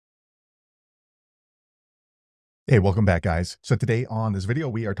Hey, welcome back, guys. So today on this video,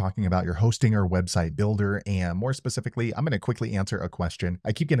 we are talking about your hosting or website builder. And more specifically, I'm going to quickly answer a question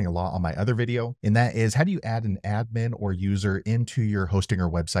I keep getting a lot on my other video. And that is, how do you add an admin or user into your hosting or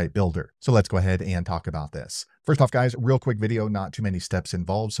website builder? So let's go ahead and talk about this. First off, guys, real quick video, not too many steps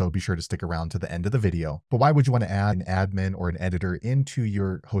involved, so be sure to stick around to the end of the video. But why would you want to add an admin or an editor into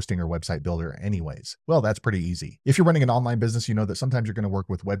your hosting or website builder anyways? Well, that's pretty easy. If you're running an online business, you know that sometimes you're going to work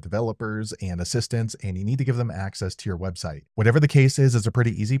with web developers and assistants, and you need to give them access to your website. Whatever the case is, it's a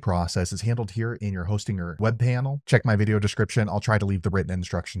pretty easy process. It's handled here in your hosting or web panel. Check my video description. I'll try to leave the written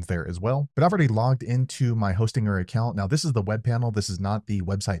instructions there as well. But I've already logged into my hosting or account. Now, this is the web panel. This is not the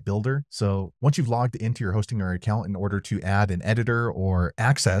website builder. So once you've logged into your hosting or account in order to add an editor or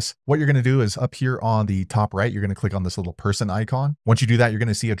access, what you're going to do is up here on the top right, you're going to click on this little person icon. Once you do that, you're going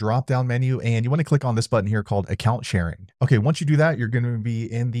to see a drop-down menu, and you want to click on this button here called account sharing. Okay, once you do that, you're going to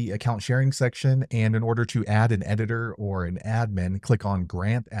be in the account sharing section. And in order to add an editor or an admin, click on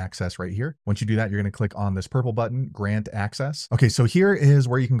grant access right here. Once you do that, you're going to click on this purple button, grant access. Okay, so here is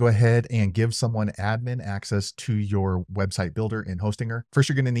where you can go ahead and give someone admin access to your website builder in Hostinger. First,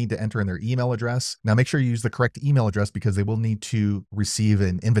 you're going to need to enter in their email address. Now, make sure you use the correct email address because they will need to receive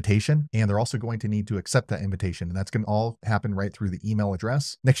an invitation, and they're also going to need to accept that invitation. And that's going to all happen right through the email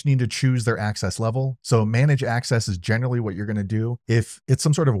address. Next, you need to choose their access level. So manage access is generally what you're going to do. If it's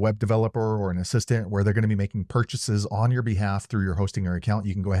some sort of web developer or an assistant where they're going to be making purchases on your behalf through your hosting or account,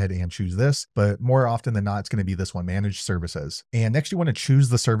 you can go ahead and choose this, but more often than not, it's going to be this one, manage services. And next, you want to choose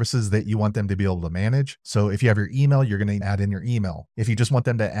the services that you want them to be able to manage. So if you have your email, you're going to add in your email. If you just want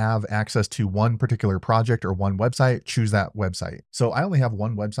them to have access to one particular project or one website, choose that website. So I only have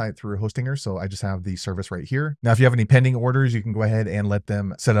one website through Hostinger, so I just have the service right here. Now, if you have any pending orders, you can go ahead and let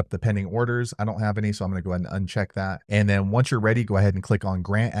them set up the pending orders. I don't have any, so I'm going to go ahead and uncheck that. And then once you're ready, go ahead and click on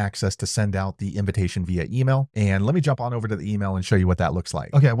grant access to send out the invitation via email. And let me jump on over to the email and show you what that looks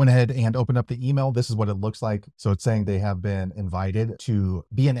like. Okay, I went ahead and opened up the email. This is what it looks like. So it's saying they have been invited to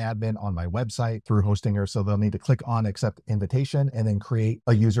be an admin on my website through Hostinger. So they'll need to click on accept invitation and then create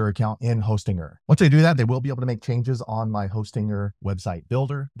a user account in Hostinger. Once they do that, they will be able to make changes on my Hostinger website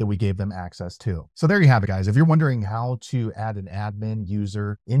builder that we gave them access to. So there you have it, guys. If you're wondering how to add an admin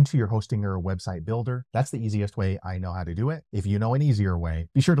user into your Hostinger website builder, that's the easiest way I know how to do it. If you know an easier way,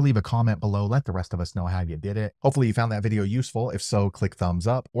 be sure to leave a comment below. Let the rest of us know how you did it. Hopefully you found that video useful. If so, click thumbs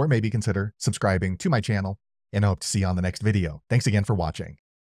up or maybe consider subscribing to my channel, and I hope to see you on the next video. Thanks again for watching.